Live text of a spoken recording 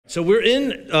So we're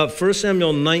in 1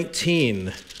 Samuel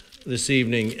 19 this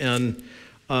evening, and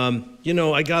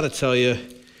I got to tell you,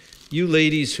 you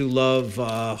ladies who love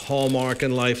Hallmark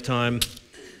and Lifetime,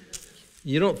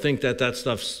 you don't think that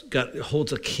stuff's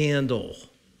holds a candle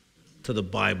to the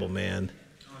Bible, man.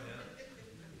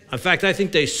 In fact, I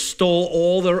think they stole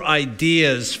all their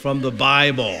ideas from the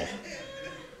Bible.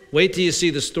 Wait till you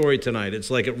see the story tonight.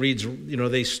 It's like it reads,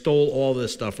 they stole all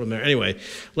this stuff from there. Anyway,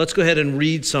 let's go ahead and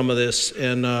read some of this,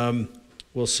 and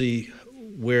we'll see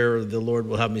where the Lord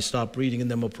will have me stop reading, and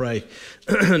then we'll pray.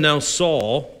 Now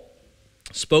Saul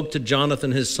spoke to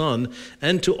Jonathan his son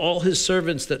and to all his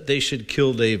servants that they should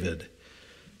kill David.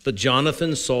 But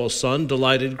Jonathan, Saul's son,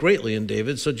 delighted greatly in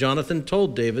David. So Jonathan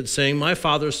told David, saying, "My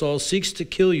father Saul seeks to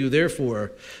kill you.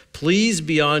 Therefore, please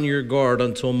be on your guard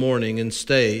until morning and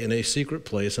stay in a secret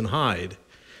place and hide.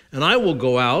 And I will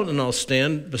go out and I'll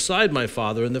stand beside my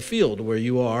father in the field where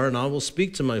you are, and I will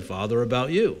speak to my father about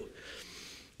you.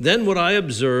 Then what I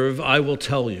observe I will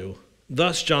tell you."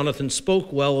 Thus Jonathan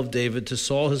spoke well of David to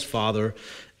Saul his father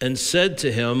and said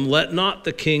to him, "Let not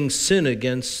the king sin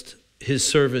against his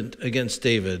servant against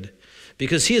David,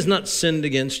 because he has not sinned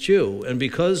against you, and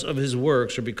because his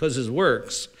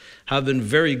works have been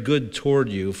very good toward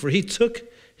you. For he took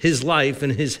his life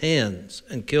in his hands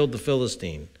and killed the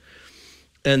Philistine.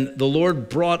 And the Lord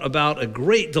brought about a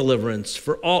great deliverance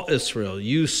for all Israel.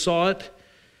 You saw it,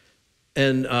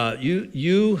 and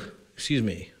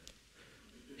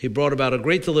he brought about a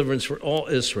great deliverance for all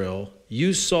Israel.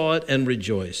 You saw it and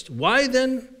rejoiced. Why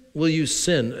then will you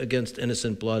sin against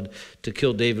innocent blood to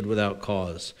kill David without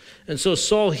cause?" And so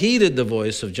Saul heeded the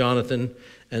voice of Jonathan,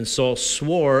 and Saul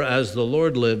swore, "As the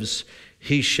Lord lives,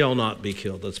 he shall not be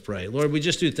killed." Let's pray. Lord, we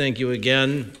just do thank you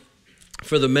again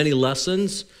for the many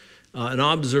lessons and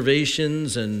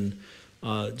observations and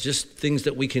just things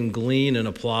that we can glean and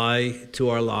apply to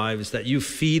our lives, that you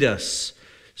feed us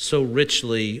so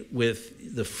richly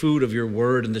with the food of your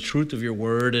word and the truth of your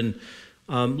word. And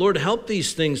Lord, help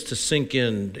these things to sink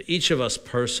in to each of us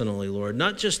personally, Lord.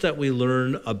 Not just that we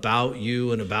learn about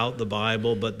you and about the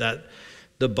Bible, but that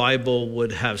the Bible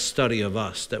would have study of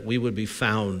us, that we would be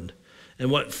found,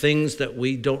 and what things that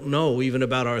we don't know even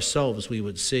about ourselves we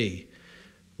would see.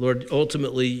 Lord,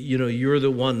 ultimately, you're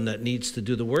the one that needs to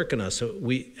do the work in us. So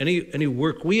any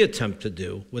work we attempt to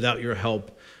do without your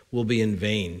help will be in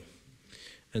vain.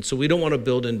 And so we don't want to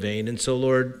build in vain. And so,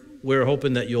 Lord, we're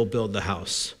hoping that you'll build the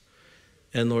house.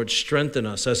 And Lord, strengthen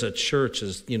us as a church,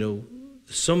 as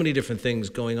so many different things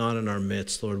going on in our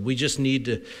midst, Lord. We just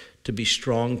need to be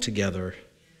strong together,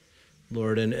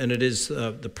 Lord. And it is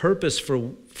the purpose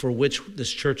for which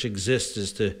this church exists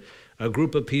is to a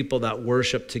group of people that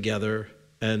worship together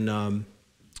and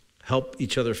help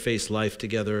each other face life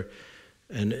together,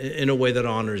 and in a way that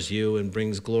honors you and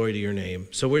brings glory to your name.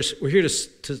 So we're here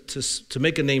to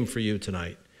make a name for you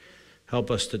tonight. Help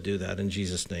us to do that in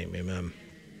Jesus' name, amen.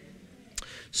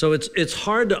 So it's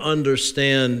hard to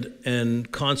understand,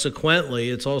 and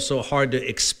consequently, it's also hard to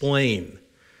explain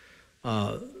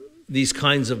these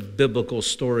kinds of biblical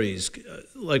stories.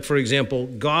 Like, for example,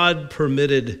 God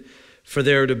permitted for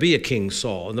there to be a King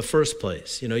Saul in the first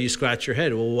place. You scratch your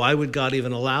head. Well, why would God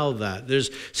even allow that?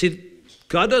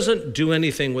 God doesn't do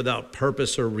anything without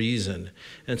purpose or reason.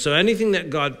 And so anything that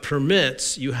God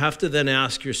permits, you have to then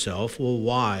ask yourself, well,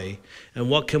 why? And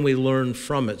what can we learn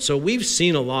from it? So we've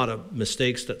seen a lot of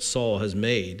mistakes that Saul has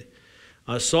made.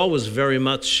 Saul was very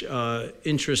much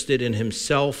interested in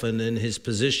himself and in his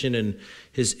position and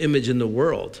his image in the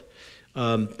world.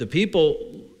 The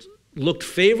people looked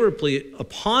favorably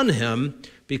upon him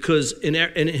because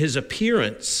in his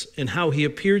appearance and how he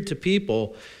appeared to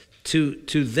people,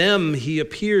 to them, he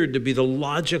appeared to be the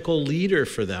logical leader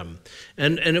for them.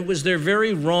 And it was their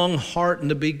very wrong heart in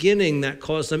the beginning that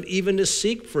caused them even to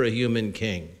seek for a human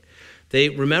king.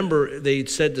 They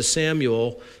said to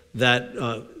Samuel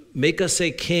that, make us a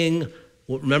king,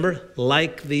 remember,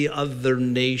 like the other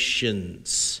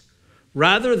nations.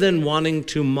 Rather than wanting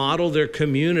to model their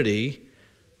community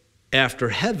after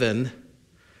heaven,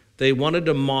 they wanted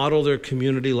to model their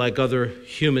community like other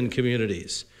human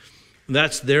communities.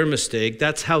 That's their mistake.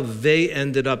 That's how they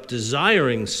ended up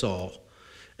desiring Saul.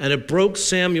 And it broke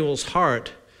Samuel's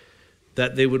heart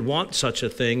that they would want such a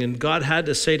thing. And God had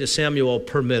to say to Samuel,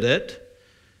 permit it.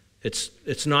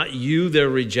 It's not you they're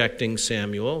rejecting,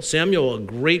 Samuel. Samuel, a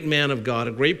great man of God,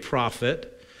 a great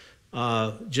prophet,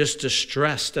 just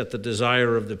distressed at the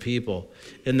desire of the people.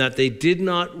 And that they did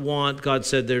not want, God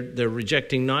said, they're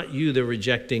rejecting not you, they're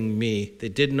rejecting me. They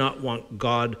did not want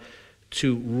God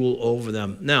to rule over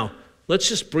them. Now, let's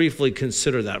just briefly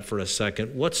consider that for a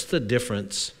second. What's the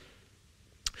difference?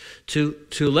 to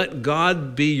let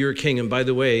God be your king. And by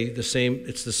the way,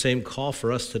 it's the same call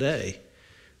for us today.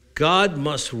 God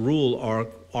must rule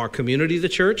our community, the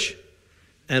church,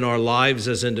 and our lives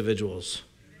as individuals.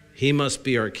 He must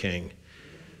be our king.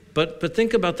 But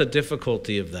think about the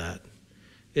difficulty of that.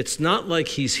 It's not like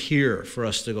he's here for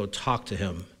us to go talk to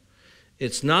him.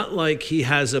 It's not like he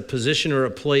has a position or a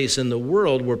place in the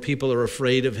world where people are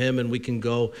afraid of him and we can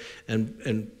go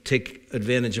and take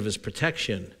advantage of his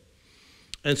protection.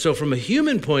 And so from a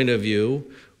human point of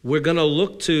view, we're going to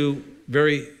look to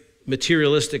very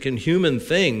materialistic and human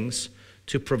things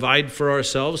to provide for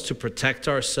ourselves, to protect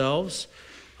ourselves.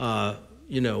 We're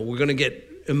going to get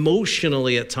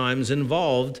emotionally at times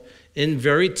involved in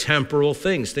very temporal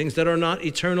things that are not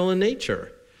eternal in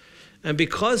nature. And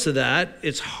because of that,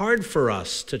 it's hard for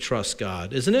us to trust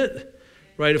God, isn't it?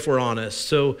 Right, if we're honest.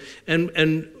 So,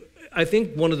 and I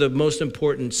think one of the most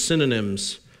important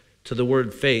synonyms to the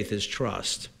word faith is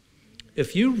trust.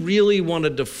 If you really want to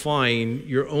define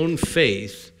your own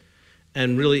faith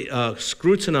and really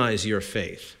scrutinize your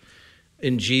faith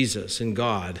in Jesus, in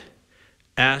God,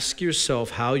 ask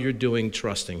yourself how you're doing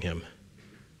trusting him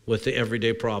with the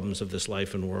everyday problems of this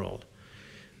life and world.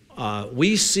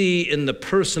 We see in the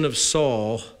person of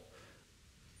Saul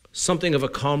something of a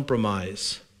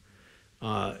compromise.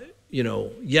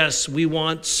 Yes, we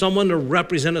want someone to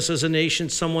represent us as a nation,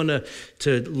 someone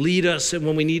to lead us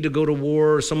when we need to go to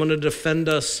war, someone to defend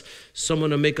us, someone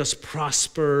to make us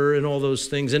prosper and all those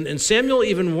things. And Samuel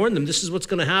even warned them, this is what's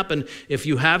going to happen. If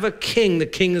you have a king, the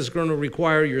king is going to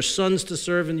require your sons to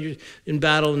serve in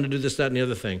battle and to do this, that, and the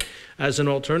other thing. As an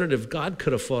alternative, God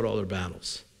could have fought all their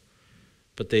battles.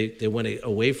 But they went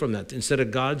away from that. Instead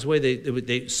of God's way,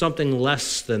 they something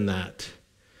less than that.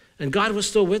 And God was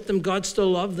still with them. God still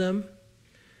loved them.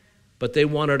 But they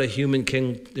wanted a human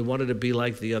king. They wanted to be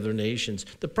like the other nations.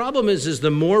 The problem is the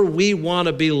more we want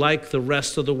to be like the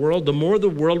rest of the world, the more the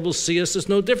world will see us as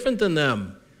no different than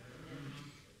them.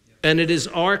 And it is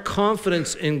our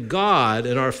confidence in God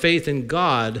and our faith in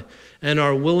God and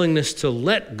our willingness to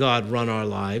let God run our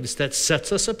lives that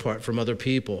sets us apart from other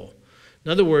people.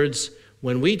 In other words,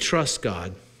 when we trust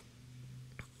God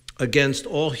against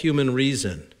all human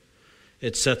reason,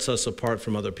 it sets us apart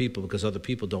from other people because other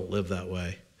people don't live that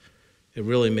way. It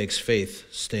really makes faith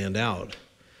stand out.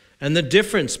 And the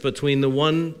difference between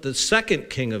the second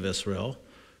king of Israel,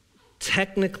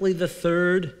 technically the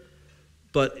third,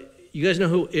 but you guys know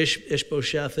who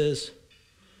Ishbosheth is?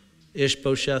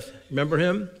 Ishbosheth, remember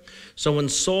him? So when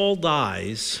Saul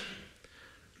dies,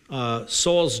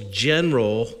 Saul's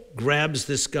general grabs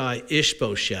this guy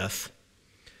Ishbosheth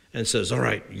and says, all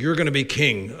right, you're going to be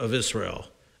king of Israel.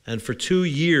 And for 2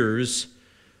 years,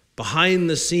 behind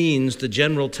the scenes, the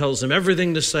general tells him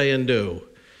everything to say and do.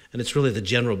 And it's really the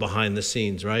general behind the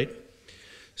scenes, right?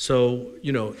 So,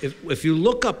 if you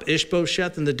look up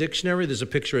Ishbosheth in the dictionary, there's a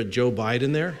picture of Joe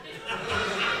Biden there.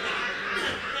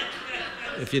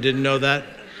 If you didn't know that.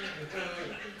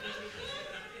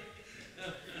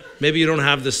 Maybe you don't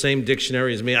have the same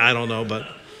dictionary as me, I don't know, but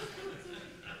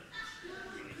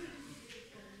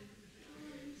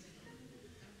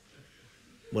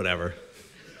whatever.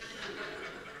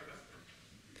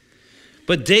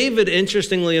 But David,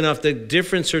 interestingly enough, the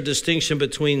difference or distinction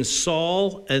between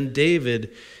Saul and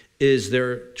David is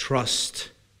their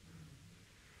trust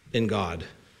in God.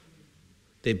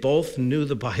 They both knew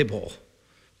the Bible.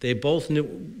 They both knew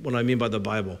what I mean by the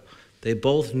Bible. They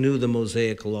both knew the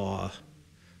Mosaic Law.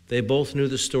 They both knew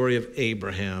the story of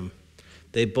Abraham.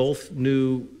 They both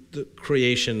knew the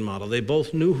creation model. They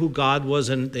both knew who God was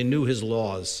and they knew his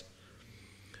laws.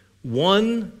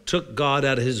 One took God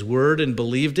at his word and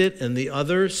believed it, and the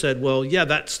other said, well, yeah,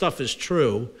 that stuff is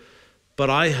true, but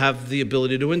I have the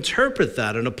ability to interpret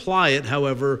that and apply it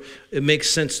however it makes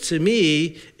sense to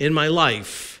me in my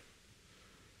life.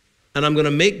 And I'm going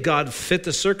to make God fit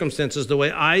the circumstances the way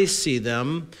I see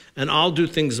them, and I'll do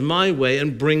things my way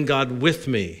and bring God with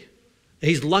me.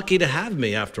 He's lucky to have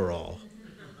me, after all.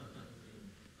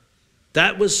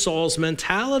 That was Saul's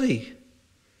mentality.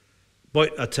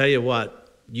 But I'll tell you what,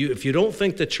 if you don't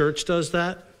think the church does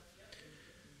that,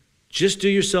 just do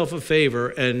yourself a favor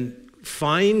and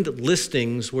find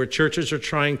listings where churches are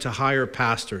trying to hire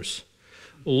pastors.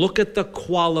 Look at the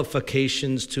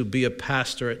qualifications to be a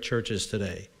pastor at churches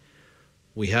today.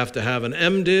 We have to have an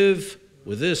MDiv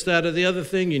with this, that, or the other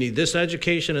thing. You need this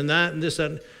education and that and this,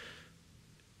 that.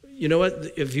 You know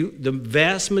what? The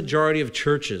vast majority of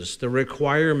churches, the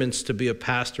requirements to be a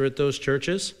pastor at those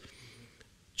churches,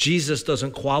 Jesus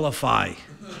doesn't qualify.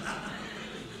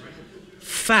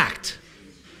 Fact.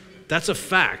 That's a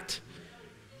fact.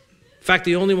 In fact,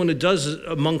 the only one who does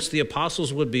amongst the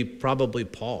apostles would be probably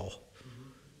Paul.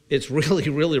 It's really,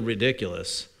 really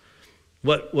ridiculous.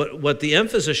 What the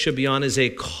emphasis should be on is a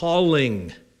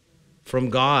calling from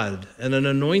God and an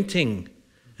anointing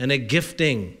and a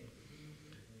gifting.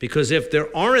 Because if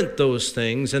there aren't those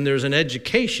things and there's an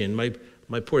education,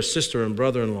 my poor sister and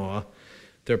brother-in-law,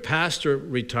 their pastor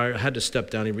retired, had to step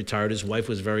down. He retired. His wife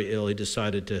was very ill. He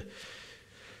decided to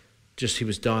he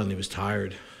was done. He was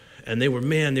tired. And he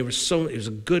was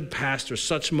a good pastor,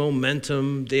 such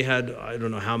momentum. They had, I don't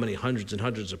know how many, hundreds and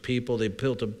hundreds of people. They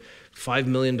built a $5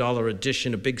 million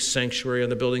addition, a big sanctuary on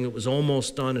the building. It was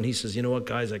almost done. And he says, you know what,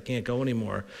 guys, I can't go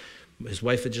anymore. His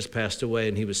wife had just passed away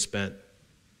and he was spent.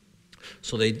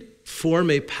 So they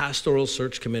form a pastoral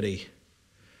search committee.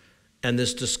 And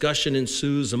this discussion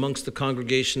ensues amongst the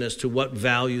congregation as to what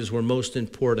values were most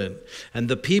important. And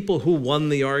the people who won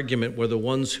the argument were the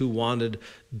ones who wanted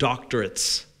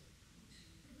doctorates.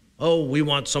 Oh, we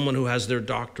want someone who has their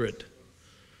doctorate.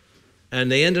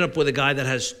 And they ended up with a guy that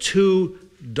has 2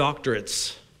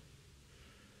 doctorates.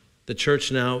 The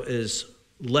church now is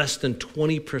less than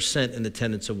 20% in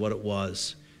attendance of what it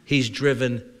was. He's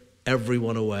driven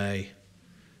everyone away.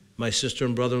 My sister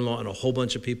and brother-in-law and a whole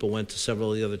bunch of people went to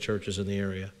several of the other churches in the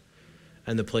area.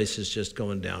 And the place is just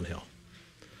going downhill.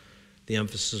 The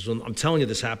emphasis, I'm telling you,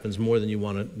 this happens more than you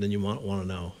want to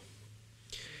know.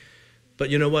 But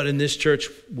you know what? In this church,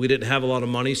 we didn't have a lot of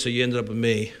money, so you ended up with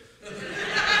me.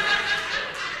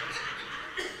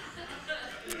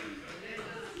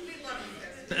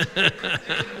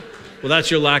 Well,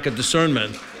 that's your lack of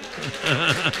discernment.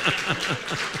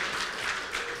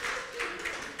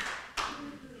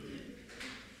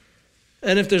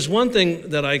 And if there's one thing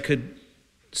that I could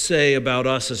say about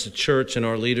us as a church and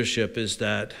our leadership is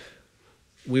that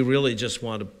we really just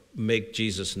want to make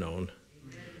Jesus known.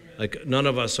 Like, none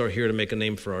of us are here to make a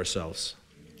name for ourselves.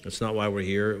 That's not why we're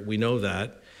here. We know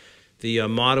that. The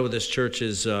motto of this church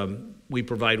is we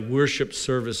provide worship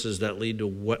services that lead to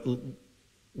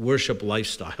worship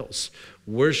lifestyles.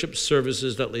 Worship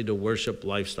services that lead to worship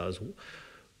lifestyles.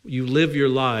 You live your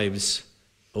lives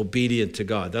obedient to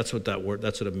God. That's what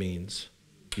that's what it means.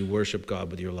 You worship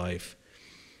God with your life.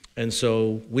 And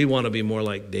so we want to be more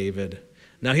like David.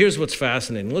 Now here's what's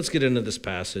fascinating. Let's get into this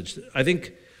passage. I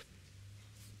think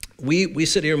we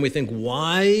sit here and we think,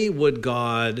 why would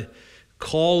God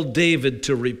call David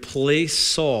to replace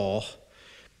Saul?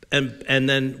 And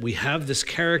then we have this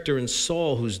character in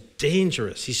Saul who's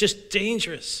dangerous. He's just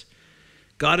dangerous.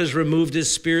 God has removed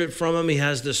his spirit from him. He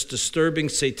has this disturbing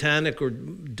satanic or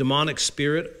demonic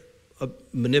spirit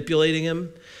manipulating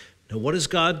him. Now what does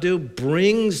God do?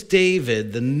 Brings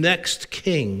David, the next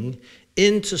king,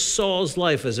 into Saul's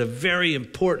life as a very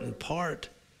important part.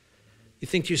 You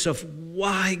think to yourself,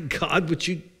 why, God, would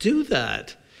you do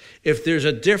that? If there's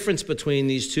a difference between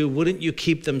these two, wouldn't you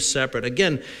keep them separate?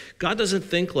 Again, God doesn't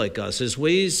think like us. His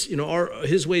ways,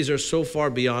 his ways are so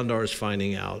far beyond ours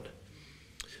finding out.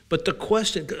 But the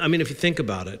question, I mean, if you think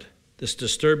about it, this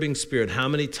disturbing spirit, how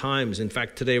many times, in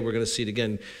fact, today we're going to see it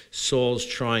again, Saul's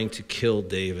trying to kill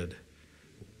David.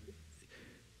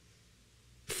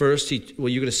 First, you're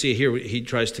going to see here, he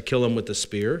tries to kill him with a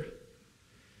spear.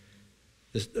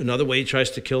 Another way he tries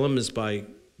to kill him is by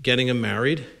getting him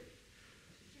married.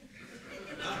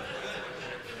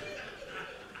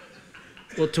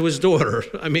 Well, to his daughter,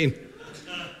 I mean.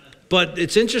 But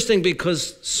it's interesting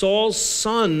because Saul's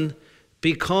son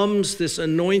becomes this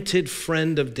anointed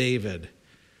friend of David,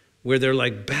 where they're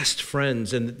like best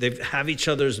friends and they have each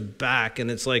other's back. And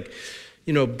it's like,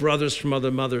 brothers from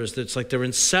other mothers. It's like they're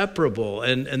inseparable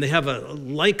and they have a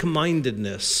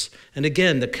like-mindedness. And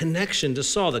again, the connection to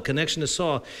Saul,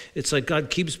 it's like God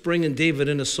keeps bringing David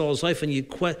into Saul's life. And you're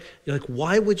like,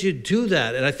 why would you do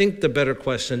that? And I think the better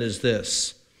question is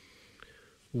this.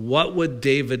 What would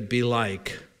David be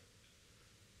like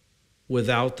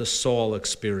without the Saul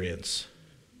experience?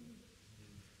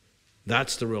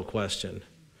 That's the real question.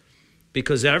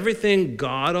 Because everything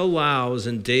God allows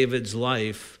in David's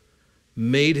life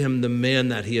made him the man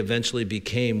that he eventually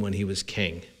became when he was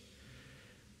king.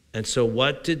 And so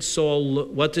what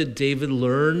did David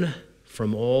learn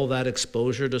from all that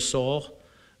exposure to Saul?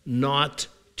 Not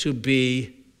to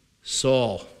be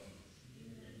Saul.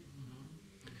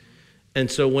 And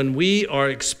so when we are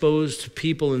exposed to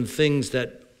people and things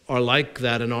that are like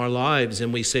that in our lives,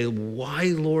 and we say, why,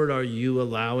 Lord, are you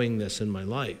allowing this in my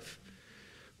life?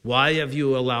 Why have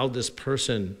you allowed this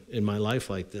person in my life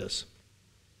like this?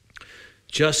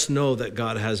 Just know that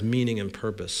God has meaning and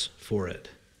purpose for it,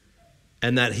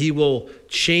 and that he will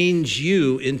change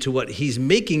you into what he's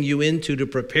making you into to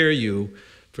prepare you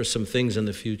for some things in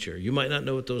the future. You might not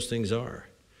know what those things are,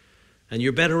 and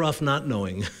you're better off not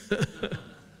knowing.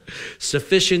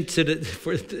 Sufficient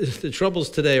for the troubles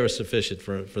today are sufficient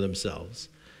for themselves.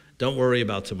 Don't worry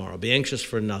about tomorrow. Be anxious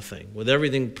for nothing. With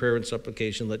everything, prayer and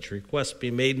supplication, let your requests be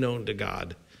made known to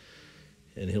God,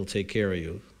 and he'll take care of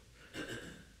you.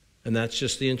 And that's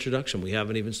just the introduction. We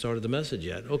haven't even started the message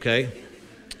yet. Okay.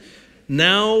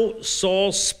 Now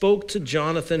Saul spoke to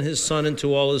Jonathan, his son, and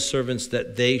to all his servants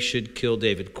that they should kill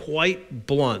David. Quite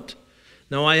blunt.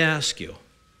 Now I ask you,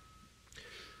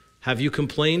 have you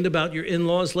complained about your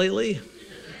in-laws lately?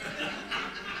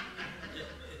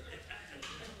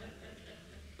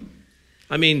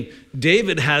 I mean,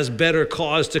 David has better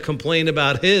cause to complain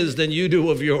about his than you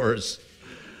do of yours.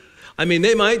 I mean,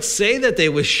 they might say that they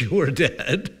wish you were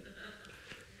dead,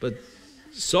 but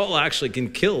Saul actually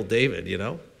can kill David, you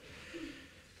know.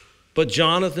 But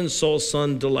Jonathan, Saul's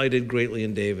son, delighted greatly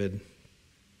in David.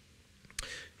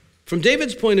 From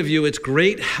David's point of view, it's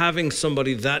great having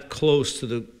somebody that close to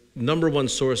the number one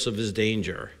source of his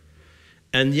danger.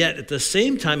 And yet, at the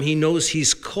same time, he knows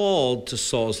he's called to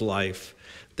Saul's life.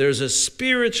 There's a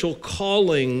spiritual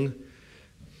calling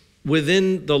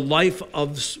within the life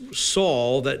of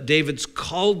Saul that David's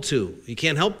called to. He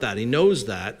can't help that. He knows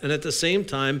that. And at the same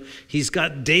time, he's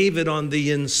got David on the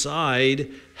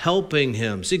inside helping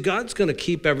him. See, God's going to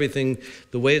keep everything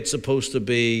the way it's supposed to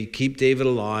be, keep David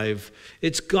alive.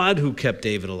 It's God who kept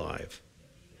David alive.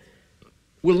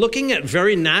 We're looking at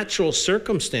very natural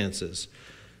circumstances.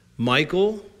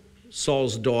 Michal,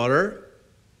 Saul's daughter,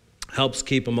 helps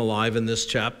keep him alive in this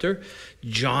chapter.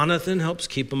 Jonathan helps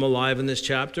keep him alive in this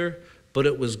chapter. But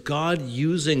it was God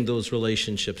using those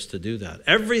relationships to do that.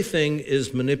 Everything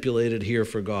is manipulated here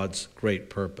for God's great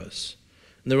purpose.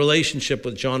 And the relationship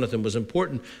with Jonathan was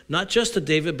important, not just to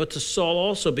David, but to Saul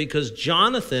also, because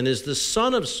Jonathan is the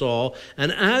son of Saul,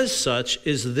 and as such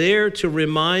is there to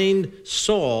remind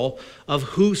Saul of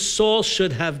who Saul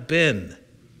should have been.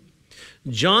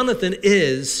 Jonathan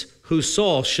is who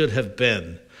Saul should have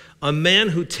been, a man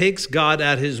who takes God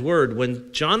at his word.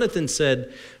 When Jonathan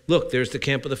said, look, there's the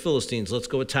camp of the Philistines, let's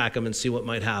go attack them and see what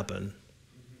might happen.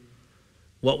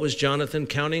 What was Jonathan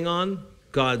counting on?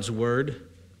 God's word.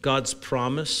 God's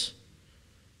promise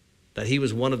that he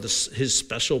was one of his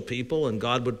special people and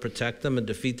God would protect them and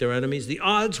defeat their enemies. The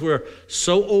odds were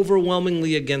so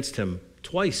overwhelmingly against him.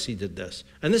 Twice he did this.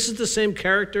 And this is the same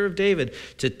character of David,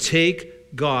 to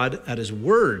take God at his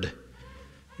word.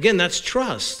 Again, that's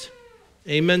trust.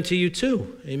 Amen to you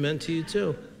too. Amen to you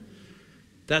too.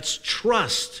 That's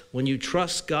trust. When you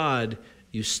trust God,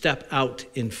 you step out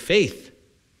in faith.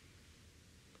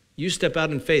 You step out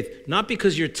in faith, not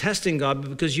because you're testing God, but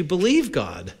because you believe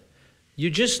God. You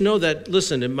just know that,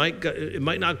 listen, it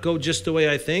might not go just the way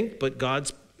I think, but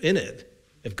God's in it.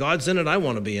 If God's in it, I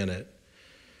want to be in it.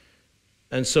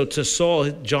 And so to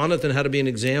Saul, Jonathan had to be an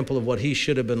example of what he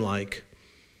should have been like.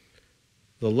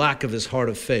 The lack of his heart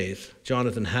of faith.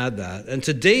 Jonathan had that. And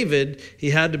to David,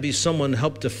 he had to be someone to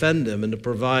help defend him and to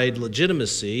provide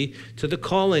legitimacy to the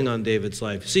calling on David's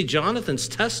life. See, Jonathan's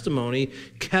testimony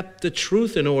kept the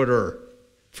truth in order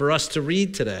for us to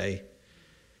read today.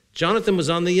 Jonathan was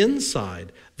on the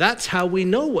inside. That's how we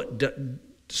know what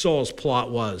Saul's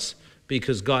plot was,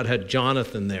 because God had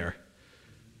Jonathan there.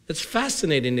 It's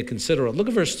fascinating to consider. Look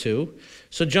at verse 2.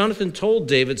 So Jonathan told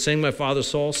David, saying, my father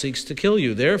Saul seeks to kill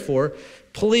you. Therefore,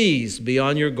 please be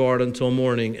on your guard until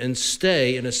morning and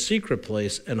stay in a secret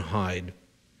place and hide.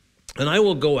 And I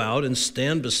will go out and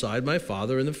stand beside my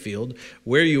father in the field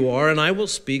where you are, and I will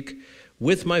speak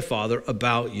with my father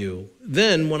about you.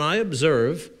 Then when I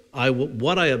observe,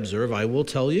 what I observe, I will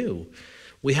tell you.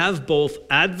 We have both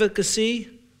advocacy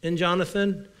in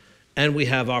Jonathan and we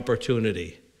have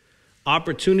opportunity.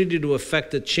 Opportunity to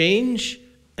effect a change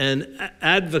and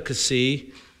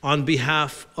advocacy on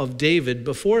behalf of David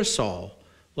before Saul.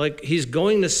 Like he's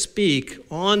going to speak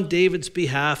on David's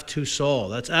behalf to Saul.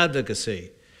 That's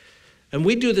advocacy. And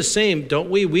we do the same,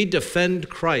 don't we? We defend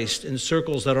Christ in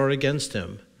circles that are against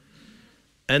him.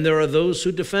 And there are those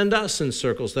who defend us in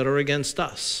circles that are against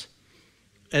us.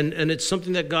 And it's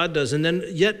something that God does. And then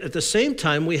yet at the same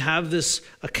time, we have this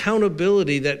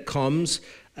accountability that comes,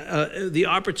 the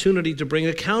opportunity to bring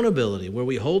accountability, where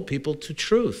we hold people to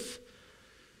truth.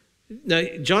 Now,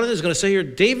 Jonathan's going to say here,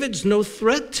 David's no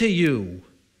threat to you.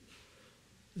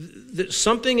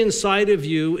 Something inside of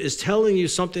you is telling you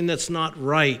something that's not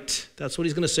right. That's what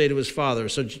he's going to say to his father.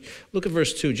 So look at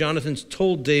verse 2. Jonathan's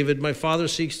told David, my father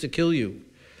seeks to kill you.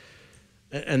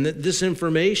 And this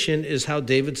information is how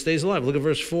David stays alive. Look at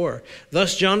verse 4.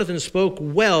 Thus Jonathan spoke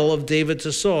well of David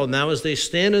to Saul. Now as they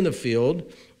stand in the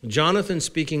field, Jonathan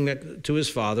speaking to his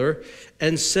father,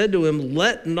 and said to him,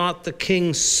 let not the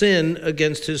king sin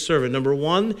against his servant. Number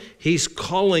one, he's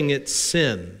calling it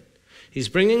sin. He's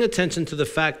bringing attention to the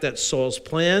fact that Saul's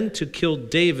plan to kill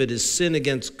David is sin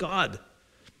against God.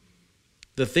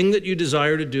 The thing that you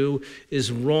desire to do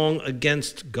is wrong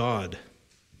against God.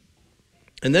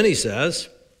 And then he says,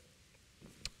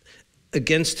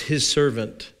 against his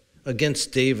servant,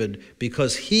 against David,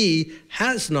 because he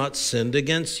has not sinned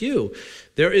against you.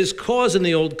 There is cause in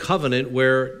the old covenant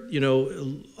where,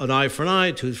 an eye for an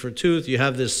eye, tooth for tooth. You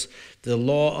have the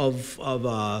law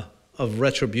of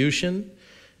retribution.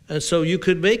 And so you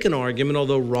could make an argument,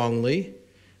 although wrongly,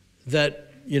 that,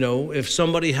 if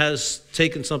somebody has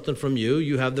taken something from you,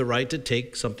 you have the right to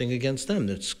take something against them.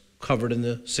 That's covered in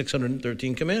the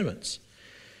 613 commandments.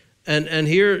 And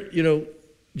here,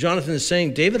 Jonathan is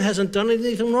saying David hasn't done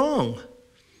anything wrong.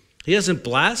 He hasn't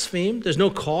blasphemed. There's no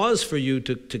cause for you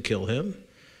to kill him.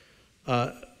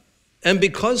 And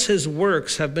because his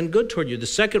works have been good toward you. The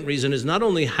second reason is not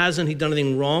only hasn't he done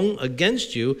anything wrong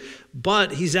against you,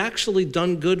 but he's actually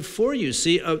done good for you.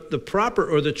 See, the proper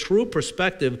or the true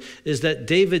perspective is that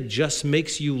David just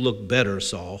makes you look better,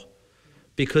 Saul,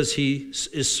 because he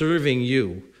is serving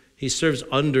you. He serves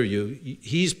under you.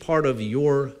 He's part of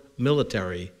your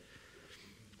military.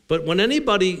 But when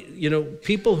anybody,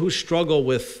 people who struggle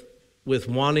with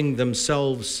wanting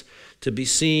themselves to be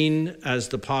seen as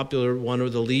the popular one or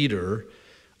the leader,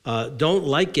 don't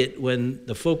like it when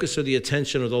the focus or the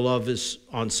attention or the love is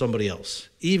on somebody else.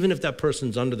 Even if that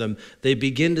person's under them, they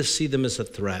begin to see them as a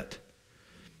threat.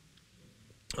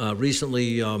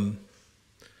 Recently, I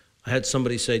had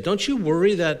somebody say, don't you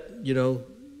worry that,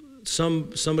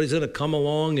 somebody's going to come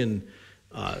along and,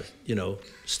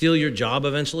 steal your job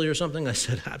eventually or something? I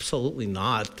said, absolutely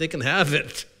not. They can have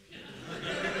it.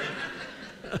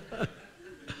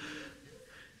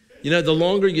 The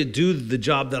longer you do the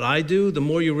job that I do, the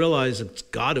more you realize it's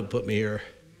God who put me here.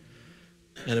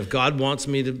 And if God wants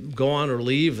me to go on or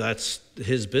leave, that's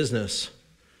his business.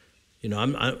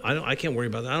 I can't worry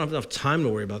about that. I don't have enough time to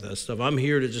worry about that stuff. I'm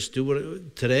here to just do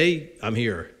today I'm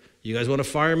here. You guys want to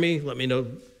fire me? Let me know.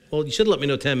 Well, you should have let me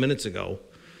know 10 minutes ago.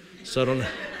 So I don't,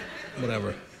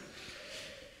 whatever.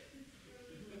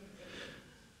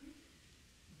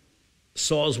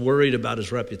 Saul's worried about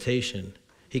his reputation.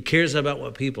 He cares about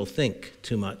what people think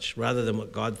too much rather than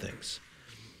what God thinks.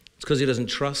 It's because he doesn't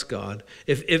trust God.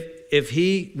 If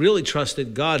he really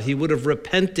trusted God, he would have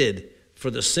repented for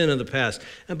the sin of the past.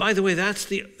 And by the way, that's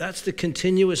the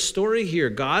continuous story here.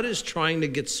 God is trying to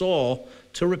get Saul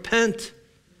to repent.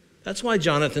 That's why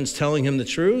Jonathan's telling him the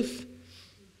truth.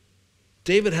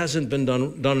 David hasn't been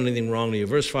done anything wrong to you.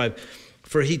 Verse 5,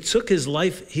 for he took his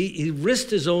life, he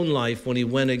risked his own life when he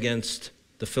went against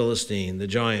the Philistine, the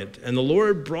giant. And the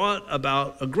Lord brought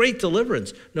about a great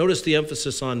deliverance. Notice the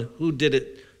emphasis on who did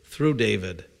it through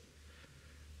David.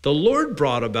 The Lord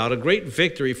brought about a great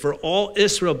victory for all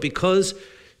Israel because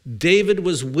David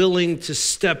was willing to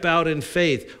step out in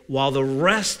faith while the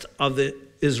rest of the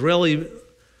Israeli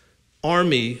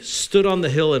army stood on the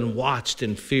hill and watched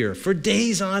in fear. For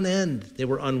days on end, they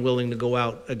were unwilling to go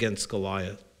out against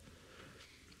Goliath.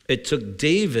 It took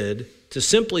David to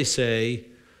simply say,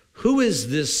 who is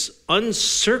this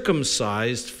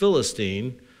uncircumcised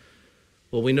Philistine?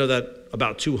 Well, we know that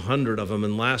about 200 of them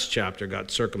in last chapter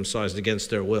got circumcised against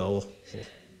their will.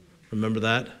 Remember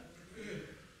that?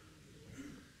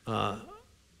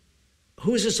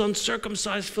 Who is this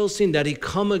uncircumcised Philistine that he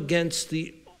come against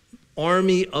the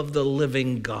army of the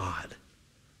living God?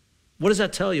 What does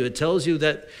that tell you? It tells you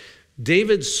that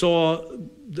David saw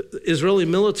the Israeli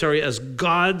military as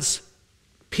God's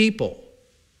people,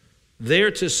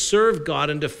 there to serve God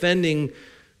and defending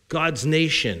God's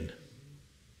nation.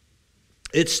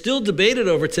 It's still debated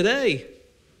over today.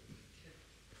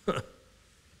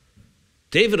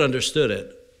 David understood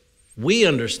it. We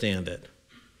understand it.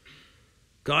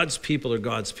 God's people are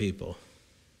God's people.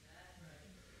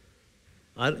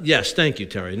 Yes, thank you,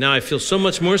 Terry. Now I feel so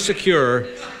much more secure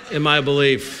in my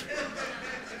belief.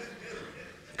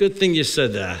 Good thing you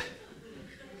said that.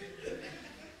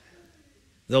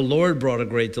 The Lord brought a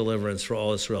great deliverance for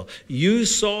all Israel. You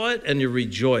saw it and you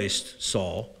rejoiced,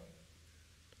 Saul.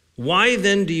 Why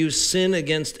then do you sin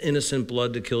against innocent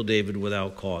blood to kill David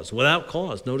without cause? Without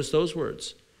cause. Notice those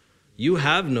words. You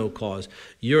have no cause.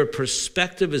 Your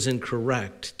perspective is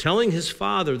incorrect. Telling his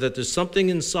father that there's something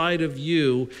inside of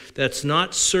you that's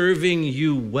not serving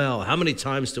you well. How many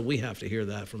times do we have to hear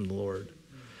that from the Lord?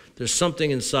 There's something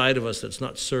inside of us that's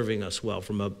not serving us well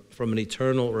from an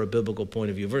eternal or a biblical point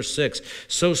of view. Verse 6,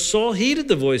 so Saul heeded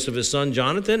the voice of his son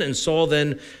Jonathan, and Saul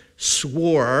then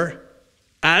swore,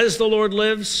 as the Lord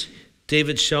lives,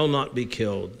 David shall not be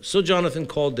killed. So Jonathan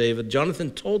called David.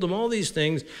 Jonathan told him all these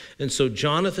things, and so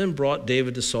Jonathan brought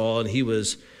David to Saul, and he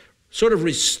was sort of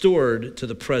restored to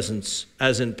the presence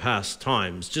as in past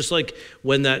times. Just like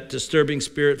when that disturbing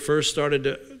spirit first started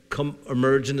to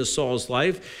emerge into Saul's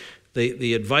life,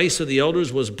 the advice of the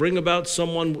elders was bring about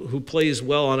someone who plays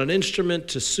well on an instrument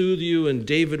to soothe you, and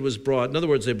David was brought. In other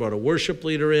words, they brought a worship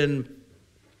leader in,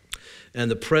 and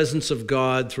the presence of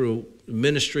God through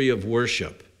ministry of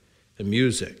worship and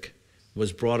music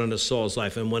was brought into Saul's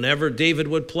life. And whenever David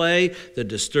would play, the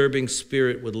disturbing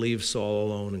spirit would leave Saul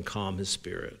alone and calm his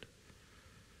spirit.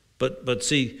 But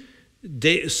see,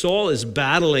 Saul is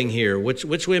battling here. Which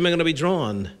way am I going to be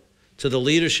drawn? To the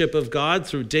leadership of God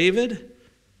through David,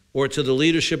 or to the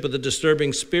leadership of the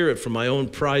disturbing spirit for my own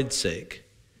pride's sake?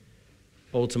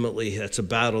 Ultimately, that's a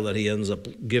battle that he ends up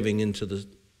giving into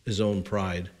his own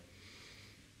pride.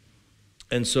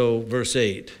 And so, verse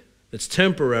 8, it's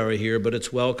temporary here, but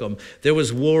it's welcome. There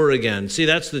was war again. See,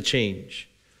 that's the change.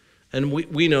 And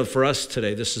we know for us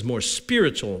today, this is more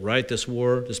spiritual, right? This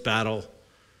war, this battle,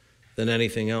 than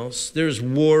anything else. There's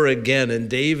war again, and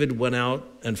David went out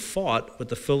and fought with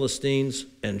the Philistines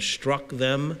and struck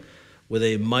them with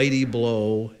a mighty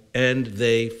blow, and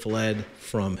they fled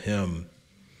from him.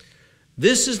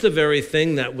 This is the very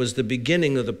thing that was the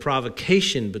beginning of the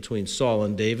provocation between Saul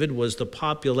and David, was the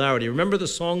popularity. Remember the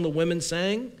song the women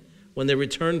sang when they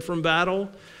returned from battle?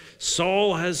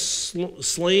 Saul has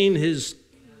slain his...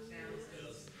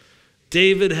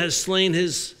 David has slain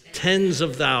his tens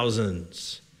of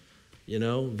thousands. You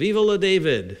know, Viva la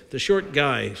David, the short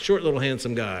guy, short little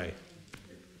handsome guy.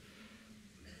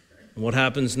 And what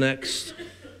happens next?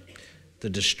 The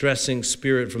distressing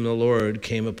spirit from the Lord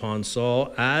came upon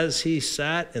Saul as he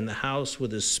sat in the house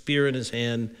with his spear in his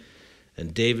hand,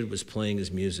 and David was playing his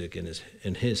music in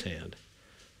his hand.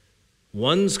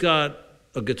 One's got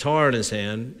a guitar in his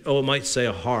hand. Oh, it might say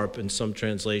a harp in some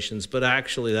translations, but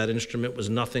actually that instrument was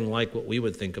nothing like what we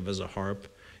would think of as a harp.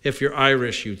 If you're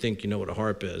Irish, you think you know what a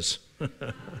harp is.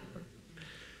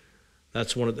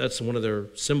 That's one of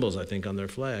their symbols, I think, on their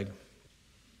flag.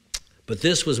 But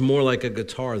this was more like a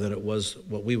guitar than it was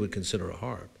what we would consider a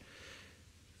harp.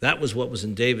 That was what was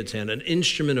in David's hand. An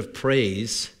instrument of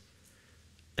praise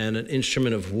and an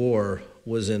instrument of war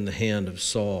was in the hand of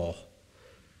Saul.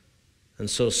 And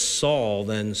so Saul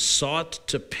then sought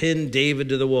to pin David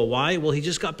to the wall. Why? Well, he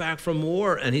just got back from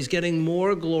war, and he's getting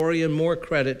more glory and more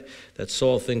credit that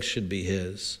Saul thinks should be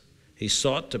his. He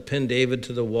sought to pin David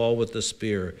to the wall with the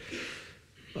spear.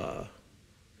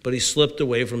 But he slipped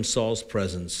away from Saul's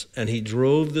presence, and he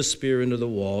drove the spear into the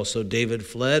wall, so David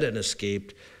fled and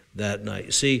escaped that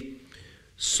night. See,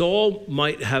 Saul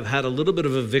might have had a little bit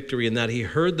of a victory in that he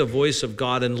heard the voice of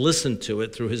God and listened to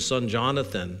it through his son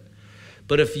Jonathan.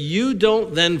 But if you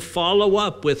don't then follow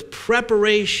up with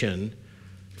preparation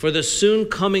for the soon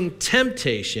coming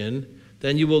temptation,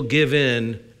 then you will give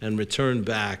in and return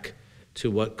back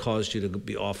to what caused you to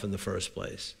be off in the first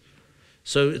place.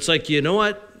 So it's like, you know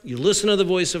what? You listen to the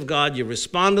voice of God, you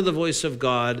respond to the voice of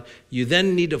God, you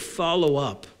then need to follow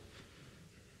up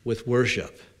with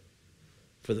worship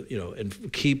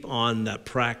and keep on that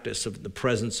practice of the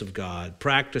presence of God,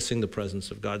 practicing the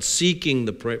presence of God, seeking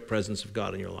the presence of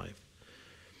God in your life.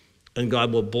 And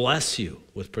God will bless you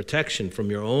with protection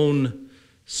from your own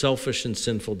selfish and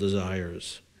sinful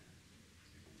desires.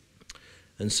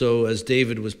 And so as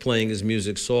David was playing his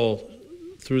music, Saul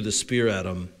threw the spear at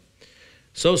him.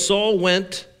 So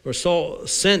Saul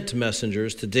sent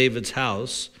messengers to David's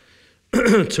house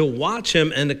to watch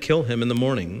him and to kill him in the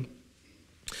morning.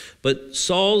 But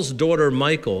Saul's daughter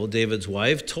Michal, David's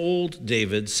wife, told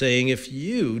David, saying, if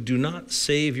you do not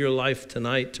save your life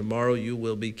tonight, tomorrow you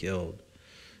will be killed.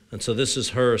 And so this is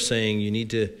her saying, you need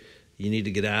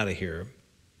to get out of here.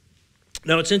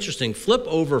 Now it's interesting. Flip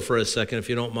over for a second, if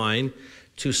you don't mind,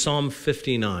 to Psalm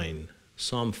 59.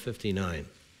 Psalm 59.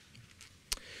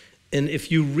 And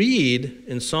if you read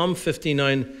in Psalm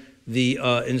 59 the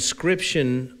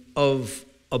inscription of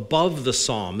above the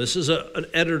psalm, this is an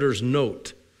editor's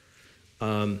note.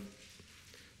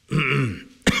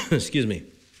 Excuse me.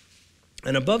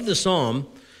 And above the psalm,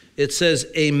 it says,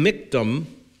 a miktam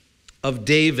of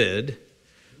David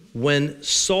when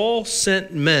Saul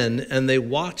sent men and they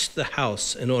watched the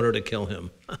house in order to kill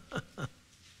him.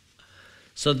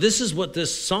 So this is what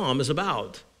this psalm is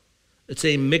about. It's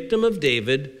a miktam of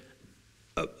David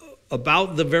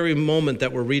about the very moment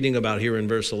that we're reading about here in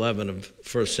verse 11 of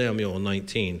 1 Samuel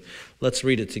 19. Let's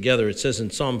read it together. It says in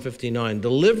Psalm 59,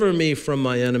 deliver me from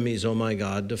my enemies, O my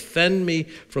God. Defend me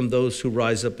from those who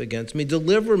rise up against me.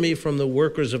 Deliver me from the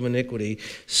workers of iniquity.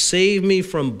 Save me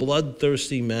from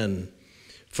bloodthirsty men.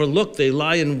 For look, they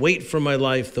lie in wait for my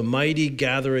life. The mighty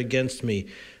gather against me.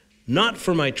 Not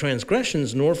for my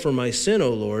transgressions, nor for my sin, O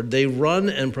Lord. They run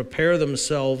and prepare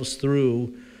themselves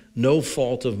through no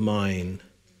fault of mine.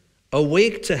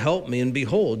 Awake to help me, and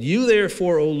behold, you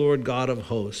therefore, O Lord God of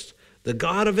hosts, the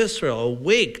God of Israel,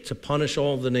 awake to punish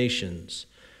all the nations.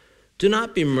 Do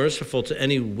not be merciful to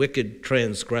any wicked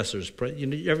transgressors.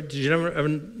 Did you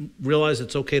ever realize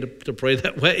it's okay to pray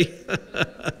that way?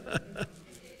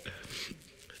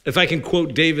 If I can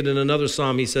quote David in another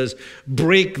psalm, he says,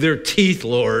 break their teeth,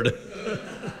 Lord.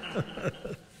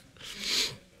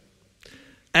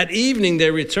 At evening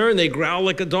they return, they growl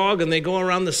like a dog, and they go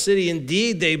around the city.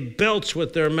 Indeed, they belch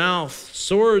with their mouth.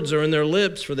 Swords are in their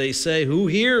lips, for they say, who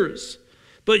hears?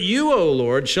 But you, O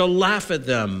Lord, shall laugh at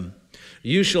them.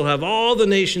 You shall have all the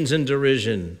nations in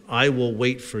derision. I will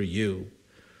wait for you.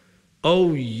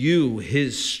 O you,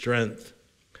 his strength.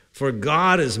 For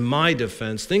God is my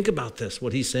defense. Think about this,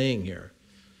 what he's saying here.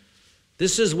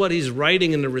 This is what he's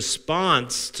writing in the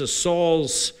response to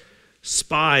Saul's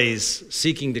spies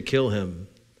seeking to kill him.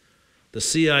 The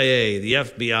CIA, the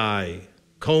FBI,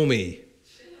 Comey.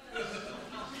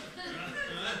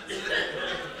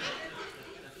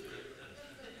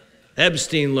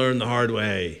 Epstein learned the hard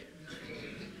way.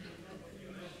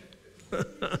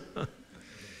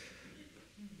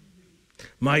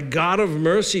 My God of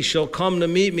mercy shall come to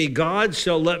meet me. God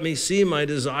shall let me see my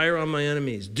desire on my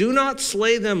enemies. Do not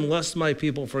slay them, lest my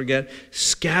people forget.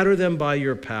 Scatter them by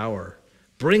your power.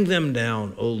 Bring them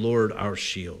down, O Lord, our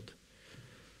shield.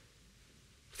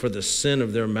 For the sin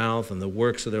of their mouth and the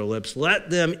works of their lips, let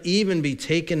them even be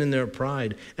taken in their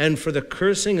pride. And for the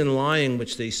cursing and lying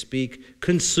which they speak,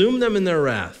 consume them in their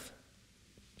wrath.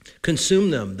 Consume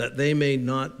them, that they may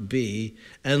not be,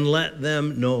 and let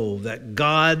them know that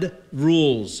God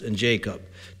rules in Jacob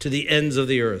to the ends of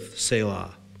the earth,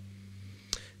 Selah.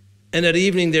 And at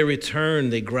evening they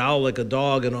return, they growl like a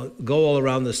dog and go all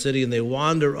around the city, and they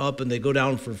wander up and they go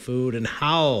down for food and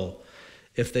howl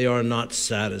if they are not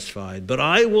satisfied. But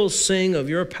I will sing of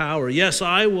your power. Yes,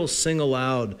 I will sing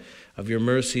aloud of your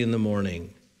mercy in the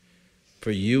morning.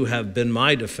 For you have been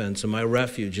my defense and my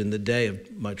refuge in the day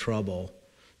of my trouble.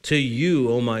 To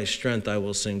you, O my strength, I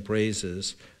will sing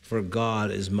praises, for God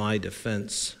is my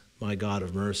defense, my God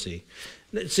of mercy.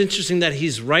 It's interesting that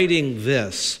he's writing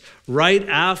this right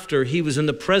after he was in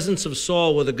the presence of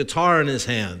Saul with a guitar in his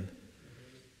hand,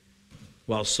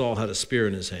 while Saul had a spear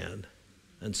in his hand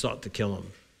and sought to kill him.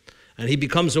 And he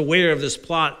becomes aware of this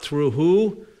plot through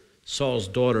who? Saul's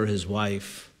daughter, his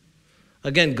wife.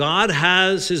 Again, God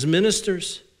has his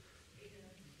ministers.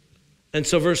 And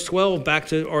so verse 12, back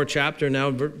to our chapter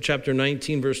now, chapter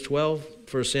 19, verse 12,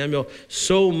 1 Samuel.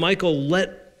 So Michal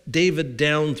let David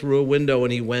down through a window,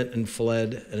 and he went and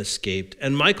fled and escaped.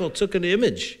 And Michal took an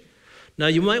image. Now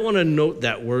you might want to note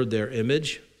that word there,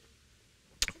 image.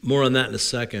 More on that in a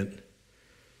second.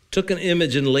 Took an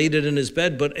image and laid it in his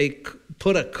bed, but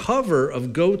put a cover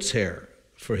of goat's hair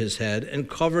for his head and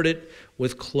covered it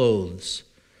with clothes.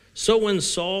 So when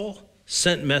Saul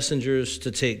sent messengers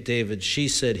to take David, she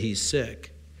said he's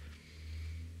sick.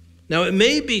 Now it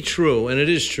may be true, and it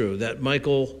is true, that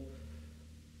Michal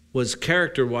was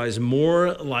character-wise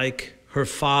more like her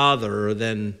father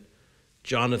than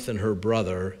Jonathan, her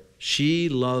brother. She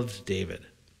loved David.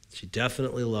 She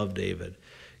definitely loved David.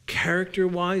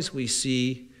 Character-wise, we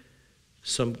see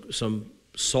some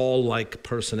Saul-like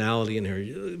personality in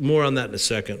her. More on that in a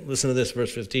second. Listen to this,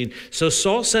 verse 15. So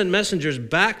Saul sent messengers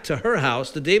back to her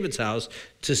house, to David's house,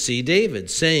 to see David,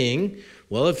 saying,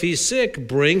 well, if he's sick,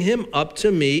 bring him up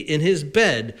to me in his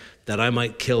bed, that I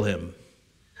might kill him.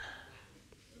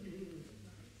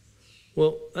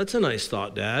 Well, that's a nice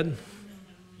thought, Dad.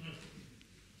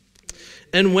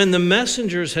 And when the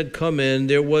messengers had come in,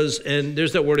 there was, and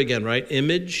there's that word again, right?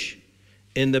 Image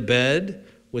in the bed,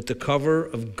 with the cover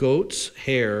of goat's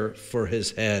hair for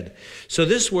his head. So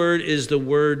this word is the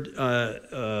word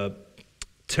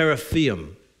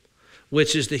teraphim,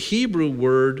 which is the Hebrew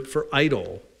word for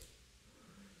idol.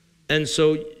 And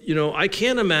so, I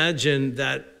can't imagine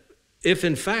that if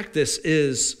in fact this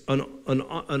is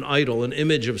an idol, an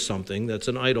image of something that's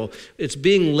an idol, it's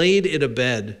being laid in a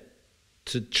bed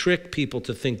to trick people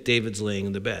to think David's laying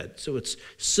in the bed. So it's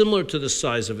similar to the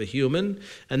size of a human.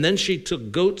 And then she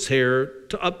took goat's hair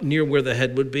to up near where the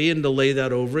head would be and to lay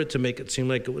that over it to make it seem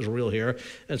like it was real hair.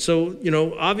 And so,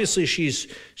 obviously she's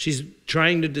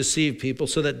trying to deceive people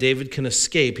so that David can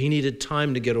escape. He needed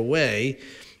time to get away.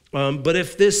 But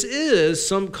if this is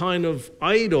some kind of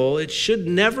idol, it should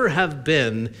never have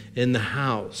been in the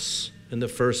house in the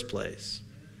first place.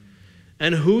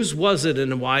 And whose was it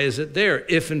and why is it there,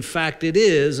 if in fact it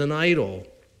is an idol?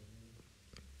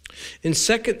 In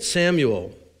 2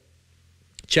 Samuel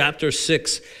chapter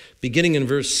 6, beginning in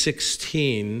verse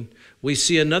 16, we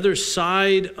see another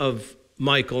side of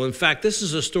Michal. In fact, this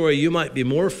is a story you might be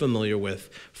more familiar with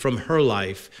from her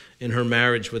life in her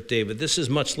marriage with David. This is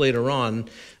much later on.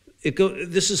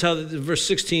 This is how verse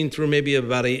 16 through maybe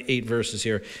about eight verses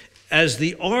here. As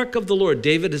the ark of the Lord,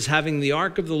 David is having the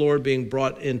ark of the Lord being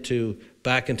brought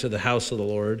back into the house of the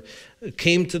Lord,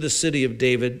 came to the city of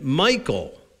David.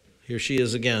 Michal, here she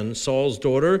is again, Saul's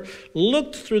daughter,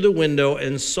 looked through the window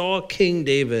and saw King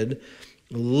David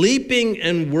leaping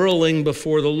and whirling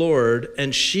before the Lord,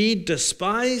 and she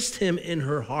despised him in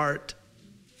her heart.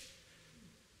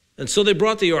 And so they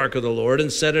brought the ark of the Lord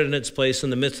and set it in its place in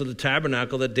the midst of the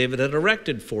tabernacle that David had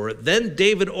erected for it. Then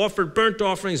David offered burnt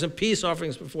offerings and peace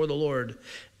offerings before the Lord.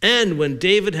 And when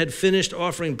David had finished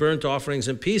offering burnt offerings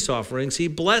and peace offerings, he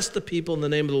blessed the people in the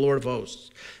name of the Lord of hosts.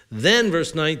 Then,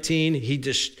 verse 19,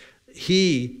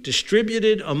 he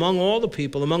distributed among all the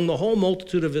people, among the whole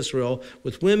multitude of Israel,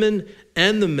 with women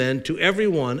and the men, to every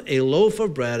one a loaf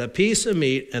of bread, a piece of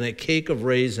meat, and a cake of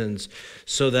raisins.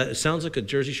 So that it sounds like a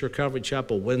Jersey Shore Calvary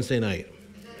Chapel Wednesday night.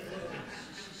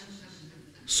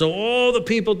 So all the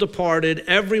people departed,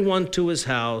 everyone to his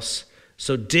house.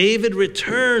 So David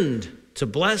returned to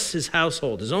bless his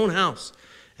household, his own house.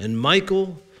 And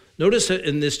Michal, notice that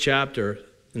in this chapter,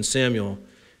 in Samuel,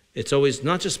 it's always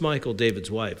not just Michal, David's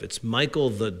wife. It's Michal,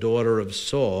 the daughter of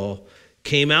Saul,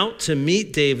 came out to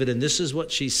meet David, and this is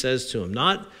what she says to him.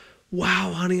 Not,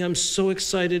 wow, honey, I'm so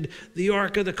excited. The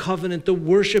Ark of the Covenant, the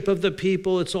worship of the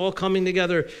people, it's all coming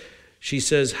together. She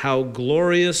says, how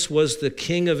glorious was the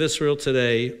king of Israel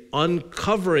today,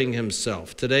 uncovering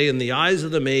himself today in the eyes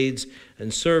of the maids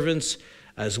and servants,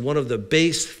 as one of the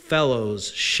base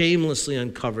fellows shamelessly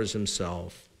uncovers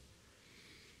himself.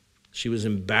 She was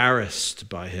embarrassed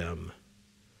by him,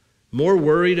 more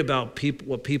worried about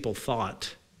what people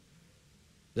thought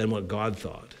than what God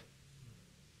thought.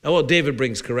 Oh, well, David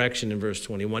brings correction in verse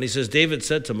 21. He says, David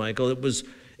said to Michal, it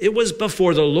was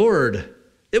before the Lord.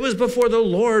 It was before the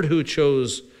Lord who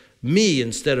chose me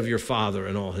instead of your father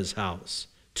and all his house,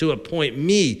 to appoint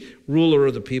me ruler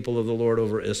of the people of the Lord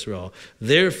over Israel.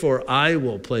 Therefore, I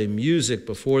will play music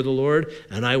before the Lord,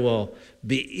 and I will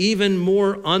be even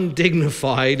more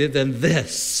undignified than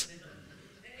this.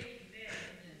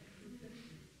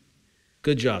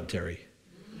 Good job, Terry.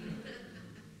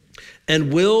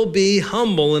 And will be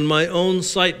humble in my own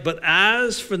sight. But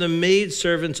as for the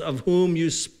maidservants of whom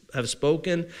you have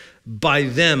spoken, by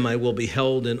them I will be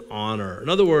held in honor. In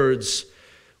other words,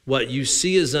 what you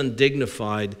see as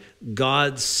undignified,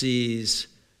 God sees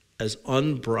as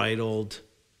unbridled,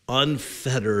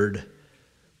 unfettered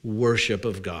worship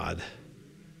of God.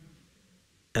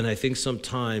 And I think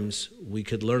sometimes we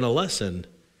could learn a lesson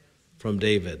from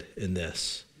David in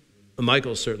this.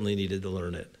 Michal certainly needed to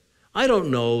learn it. I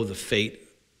don't know the fate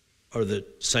or the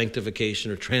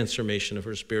sanctification or transformation of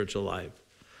her spiritual life.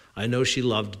 I know she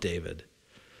loved David,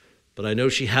 but I know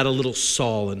she had a little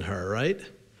Saul in her, right?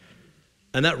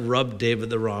 And that rubbed David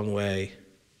the wrong way.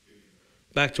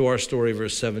 Back to our story,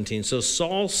 verse 17. So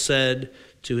Saul said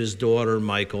to his daughter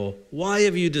Michal, why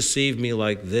have you deceived me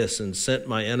like this and sent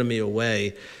my enemy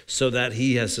away so that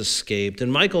he has escaped?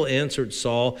 And Michal answered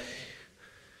Saul,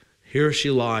 here she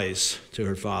lies, to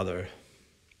her father.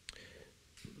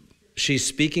 She's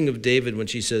speaking of David when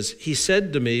she says, he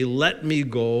said to me, let me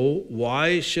go.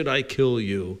 Why should I kill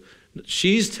you?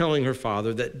 She's telling her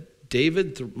father that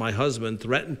David, my husband,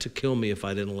 threatened to kill me if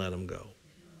I didn't let him go.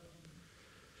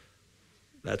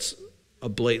 That's a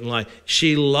blatant lie.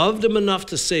 She loved him enough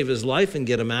to save his life and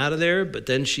get him out of there, but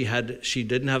then she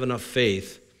didn't have enough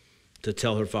faith to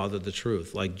tell her father the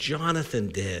truth, like Jonathan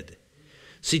did.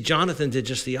 See, Jonathan did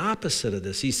just the opposite of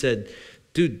this. He said,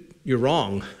 dude, you're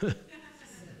wrong.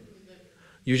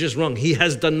 You're just wrong. He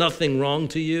has done nothing wrong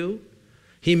to you.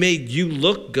 He made you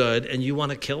look good, and you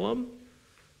want to kill him?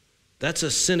 That's a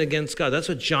sin against God. That's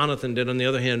what Jonathan did. On the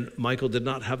other hand, Michal did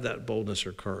not have that boldness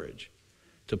or courage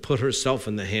to put herself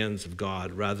in the hands of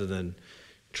God rather than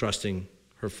trusting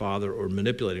her father or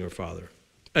manipulating her father.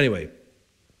 Anyway,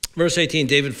 verse 18,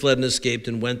 David fled and escaped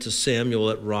and went to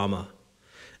Samuel at Ramah.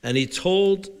 And he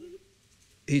told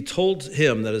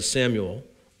him, that is Samuel,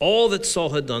 all that Saul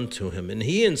had done to him. And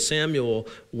he and Samuel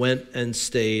went and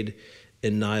stayed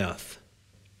in Naioth.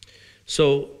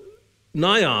 So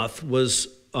Naioth was,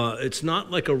 it's not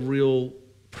like a real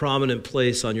prominent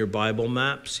place on your Bible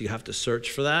maps. You have to search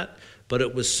for that. But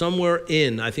it was somewhere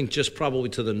I think just probably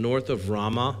to the north of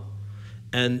Ramah.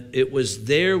 And it was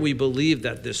there, we believe,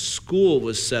 that this school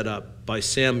was set up by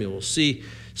Samuel. See,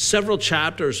 several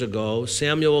chapters ago,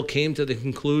 Samuel came to the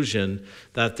conclusion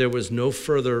that there was no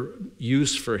further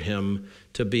use for him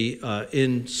to be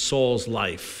in Saul's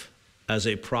life. as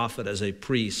a prophet, as a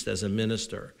priest, as a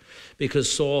minister.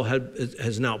 Because Saul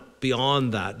has now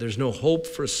beyond that. There's no hope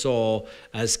for Saul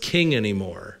as king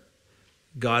anymore.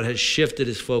 God has shifted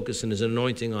his focus and his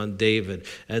anointing on David.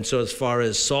 And so as far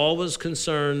as Saul was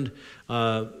concerned,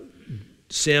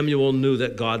 Samuel knew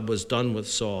that God was done with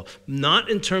Saul. Not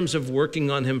in terms of working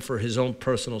on him for his own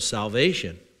personal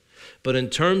salvation, but in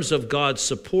terms of God's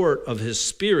support of his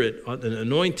spirit and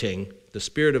anointing, the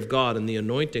Spirit of God and the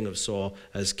anointing of Saul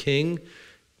as king.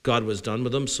 God was done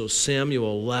with him. So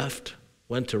Samuel left,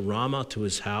 went to Ramah, to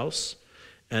his house,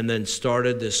 and then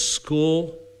started this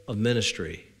school of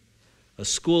ministry. A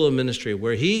school of ministry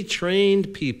where he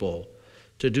trained people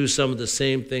to do some of the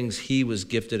same things he was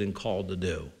gifted and called to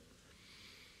do.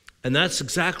 And that's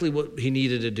exactly what he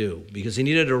needed to do, because he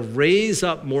needed to raise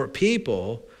up more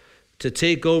people to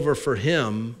take over for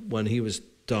him when he was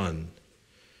done.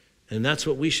 And that's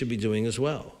what we should be doing as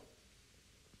well.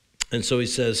 And so he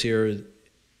says here,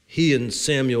 he and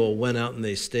Samuel went out and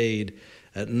they stayed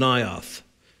at Naioth.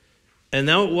 And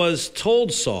now it was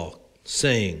told Saul,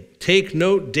 saying, take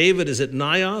note, David is at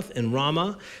Naioth in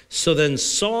Ramah. So then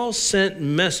Saul sent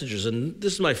messengers, and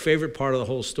this is my favorite part of the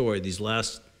whole story, these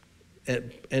last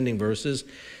ending verses,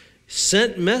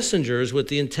 sent messengers with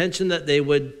the intention that they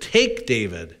would take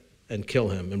David and kill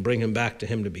him and bring him back to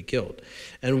him to be killed.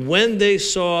 And when they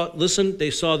saw, listen,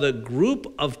 they saw the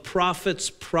group of prophets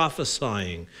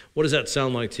prophesying. What does that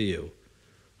sound like to you?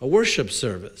 A worship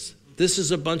service. This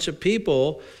is a bunch of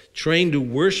people trained to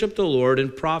worship the Lord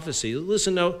in prophecy.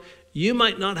 Listen, now, you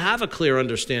might not have a clear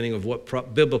understanding of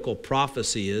what biblical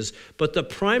prophecy is, but the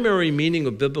primary meaning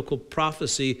of biblical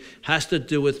prophecy has to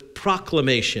do with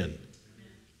proclamation,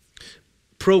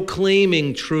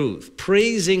 proclaiming truth,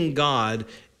 praising God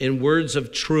in words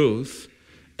of truth,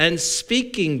 and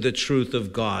speaking the truth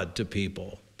of God to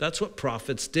people. That's what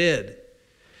prophets did.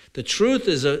 The truth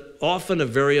is often a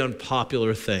very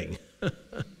unpopular thing. In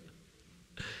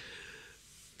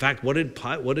fact, what did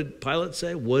Pilate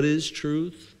say? What is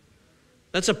truth?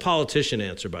 That's a politician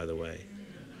answer, by the way.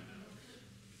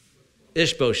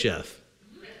 Ishbosheth.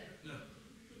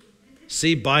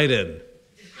 See Biden.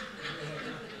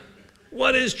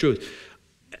 What is truth?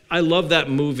 I love that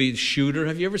movie, Shooter.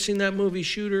 Have you ever seen that movie,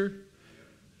 Shooter?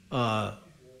 Yeah,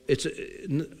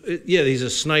 he's a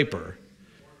sniper.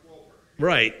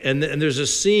 Right, and there's a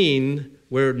scene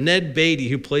where Ned Beatty,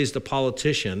 who plays the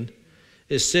politician,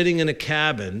 is sitting in a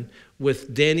cabin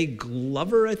with Danny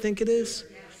Glover, I think it is.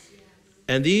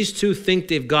 And these two think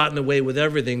they've gotten away with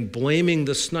everything, blaming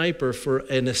the sniper for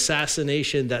an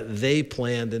assassination that they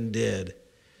planned and did.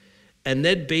 And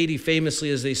Ned Beatty famously,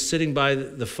 as he's sitting by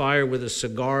the fire with a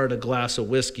cigar and a glass of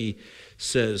whiskey,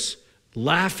 says,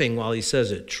 laughing while he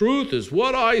says it, truth is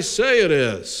what I say it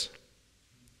is.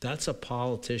 That's a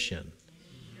politician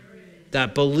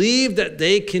that believe that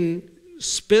they can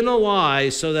spin a lie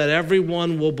so that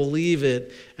everyone will believe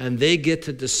it and they get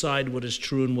to decide what is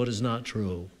true and what is not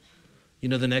true. You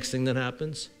know the next thing that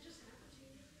happens?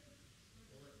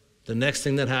 The next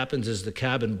thing that happens is the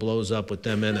cabin blows up with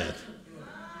them in it.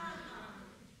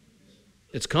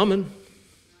 It's coming.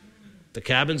 The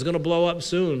cabin's going to blow up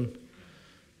soon.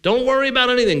 Don't worry about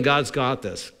anything. God's got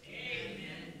this.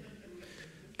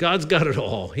 God's got it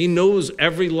all. He knows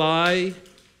every lie.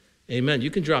 Amen.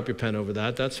 You can drop your pen over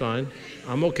that. That's fine.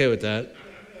 I'm okay with that.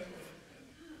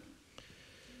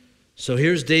 So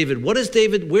here's David. Where does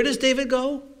David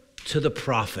go? To the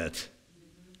prophet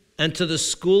and to the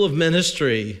school of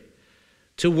ministry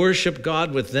to worship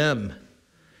God with them.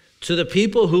 To the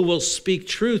people who will speak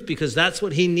truth, because that's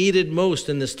what he needed most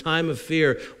in this time of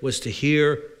fear, was to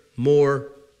hear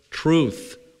more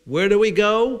truth. Where do we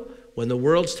go when the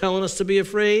world's telling us to be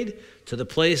afraid? To the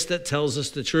place that tells us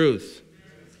the truth.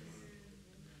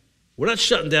 We're not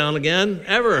shutting down again,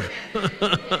 ever.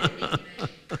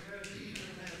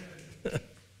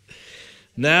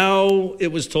 Now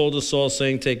it was told to Saul,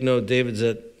 saying, take note, David's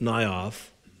at Naioth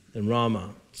in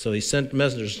Ramah. So he sent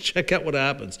messengers. Check out what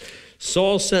happens.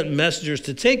 Saul sent messengers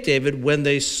to take David. When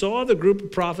they saw the group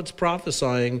of prophets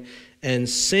prophesying and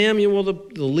Samuel, the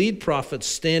lead prophet,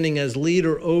 standing as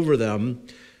leader over them,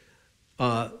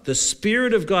 the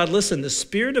Spirit of God, listen, the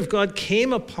Spirit of God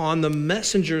came upon the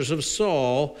messengers of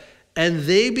Saul, and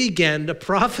they began to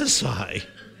prophesy.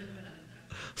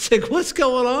 It's like, what's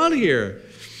going on here?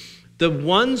 The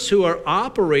ones who are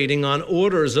operating on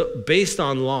orders based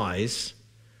on lies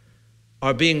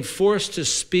are being forced to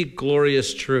speak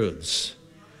glorious truths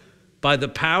by the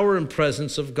power and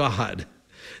presence of God.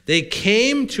 They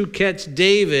came to catch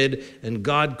David, and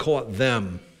God caught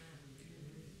them.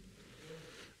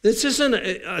 This isn't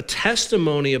a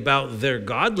testimony about their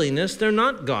godliness. They're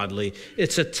not godly.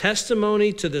 It's a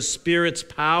testimony to the Spirit's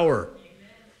power.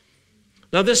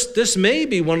 Now, this may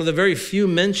be one of the very few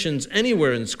mentions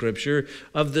anywhere in Scripture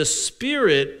of the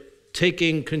Spirit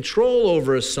taking control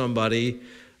over somebody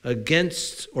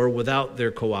against or without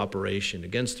their cooperation,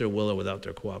 against their will or without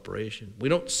their cooperation. We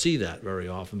don't see that very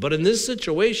often. But in this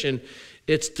situation,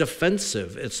 it's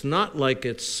defensive. It's not like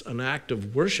it's an act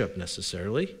of worship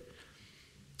necessarily.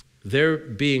 They're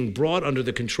being brought under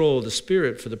the control of the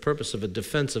Spirit for the purpose of a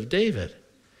defense of David.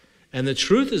 And the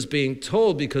truth is being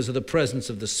told because of the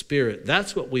presence of the Spirit.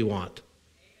 That's what we want.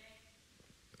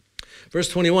 Verse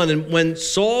 21, and when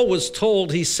Saul was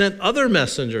told, he sent other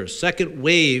messengers, second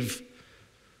wave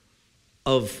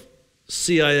of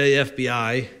CIA,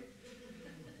 FBI,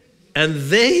 and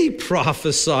they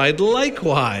prophesied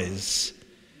likewise.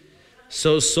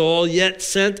 So Saul yet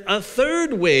sent a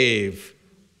third wave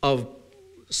of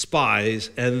spies,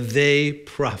 and they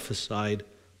prophesied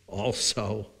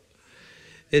also.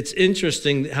 It's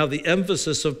interesting how the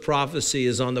emphasis of prophecy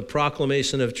is on the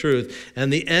proclamation of truth,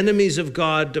 and the enemies of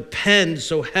God depend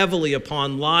so heavily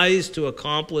upon lies to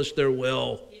accomplish their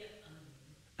will.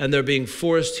 And they're being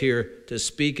forced here to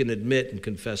speak and admit and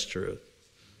confess truth.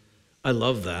 I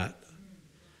love that.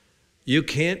 You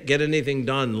can't get anything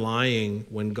done lying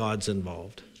when God's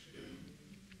involved.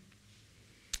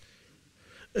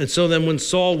 And so then when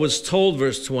Saul was told,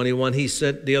 verse 21, he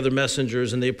sent the other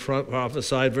messengers and they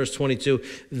prophesied, verse 22.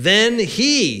 Then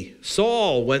he,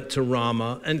 Saul, went to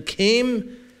Ramah and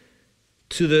came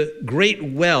to the great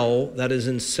well that is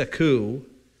in Seku.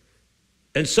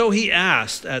 And so he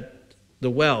asked at the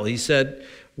well, he said,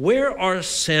 where are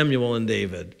Samuel and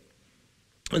David?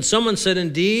 And someone said,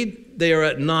 indeed, they are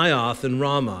at Naioth in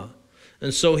Ramah.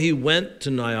 And so he went to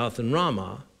Naioth in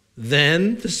Ramah.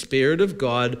 Then the Spirit of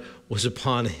God was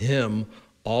upon him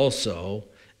also,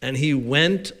 and he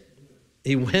went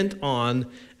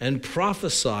on and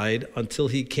prophesied until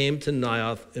he came to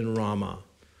Naioth in Ramah.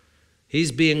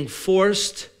 He's being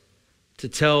forced to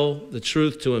tell the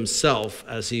truth to himself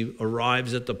as he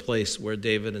arrives at the place where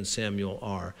David and Samuel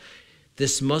are.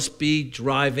 This must be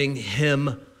driving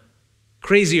him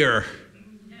crazier.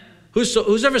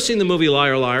 Who's ever seen the movie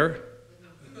Liar, Liar?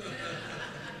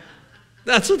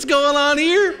 That's what's going on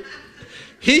here.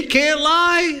 He can't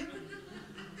lie.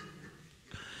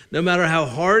 No matter how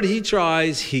hard he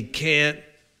tries, he can't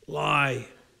lie.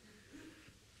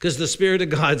 Because the Spirit of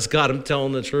God's got him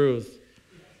telling the truth.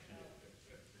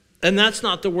 And that's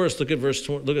not the worst. Look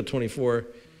at 24.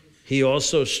 He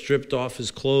also stripped off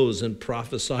his clothes and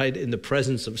prophesied in the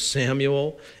presence of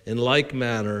Samuel in like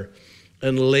manner,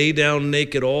 and lay down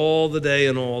naked all the day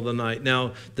and all the night.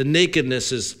 Now, the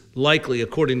nakedness is likely,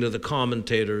 according to the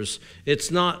commentators,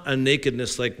 it's not a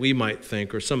nakedness like we might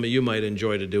think, or some of you might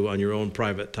enjoy to do on your own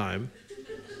private time.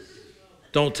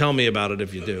 Don't tell me about it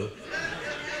if you do.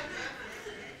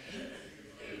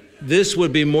 This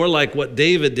would be more like what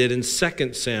David did in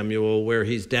 2 Samuel, where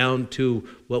he's down to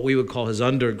what we would call his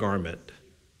undergarment,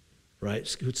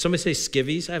 right? Would somebody say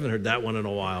skivvies? I haven't heard that one in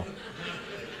a while.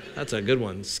 That's a good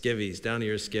one, skivvies, down to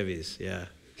your skivvies, yeah.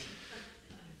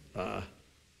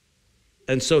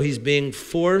 And so he's being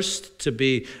forced to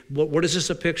be, what is this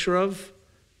a picture of?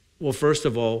 Well, first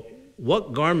of all,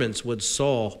 what garments would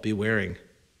Saul be wearing?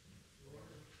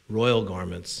 Royal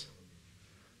garments.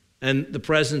 And the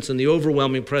presence and the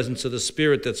overwhelming presence of the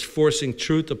Spirit that's forcing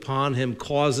truth upon him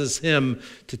causes him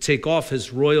to take off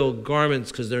his royal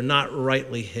garments because they're not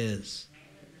rightly his.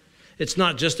 It's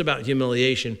not just about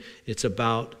humiliation, it's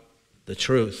about the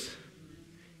truth.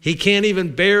 He can't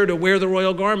even bear to wear the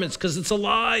royal garments because it's a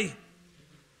lie.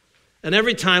 And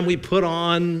every time we put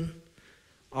on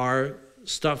our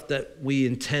stuff that we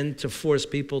intend to force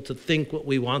people to think what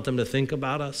we want them to think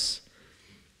about us,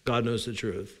 God knows the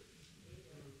truth.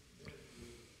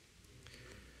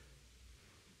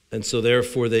 And so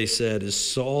therefore they said, is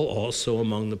Saul also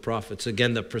among the prophets?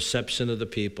 Again, the perception of the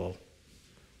people.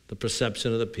 The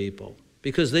perception of the people.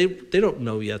 Because they don't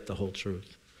know yet the whole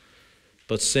truth.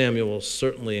 But Samuel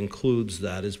certainly includes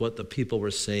that, is what the people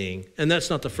were saying. And that's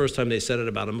not the first time they said it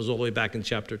about him. It was all the way back in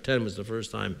chapter 10 was the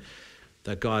first time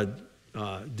that God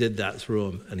did that through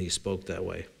him, and he spoke that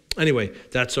way. Anyway,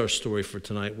 that's our story for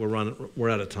tonight. We're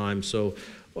out of time. So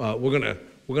we're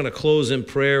gonna close in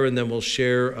prayer, and then we'll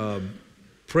share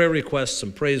prayer requests,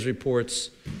 some praise reports,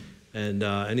 and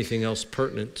anything else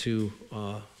pertinent to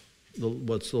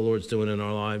what the Lord's doing in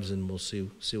our lives, and we'll see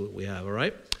what we have, all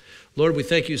right? Lord, we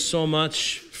thank you so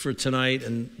much for tonight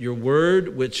and your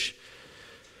word, which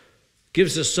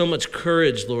gives us so much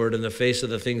courage, Lord, in the face of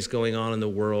the things going on in the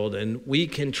world, and we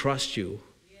can trust you.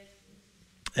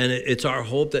 And it's our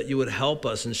hope that you would help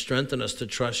us and strengthen us to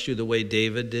trust you the way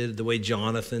David did, the way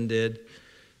Jonathan did.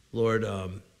 Lord,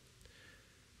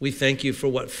 we thank you for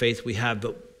what faith we have,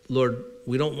 but Lord,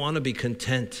 we don't want to be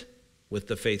content with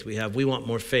the faith we have. We want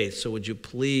more faith. So would you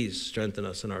please strengthen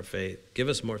us in our faith? Give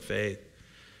us more faith.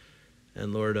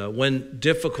 And Lord, when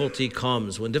difficulty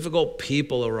comes, when difficult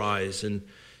people arise and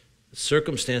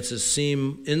circumstances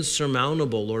seem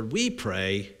insurmountable, Lord, we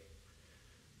pray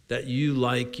that you,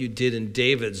 like you did in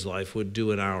David's life, would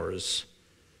do in ours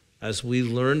as we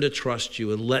learn to trust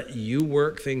you and let you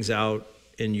work things out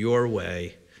in your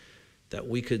way, that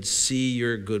we could see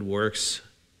your good works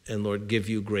and, Lord, give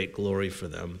you great glory for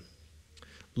them.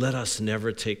 Let us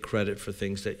never take credit for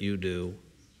things that you do.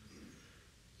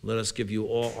 Let us give you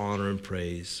all honor and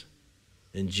praise.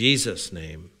 In Jesus'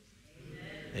 name,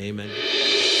 amen.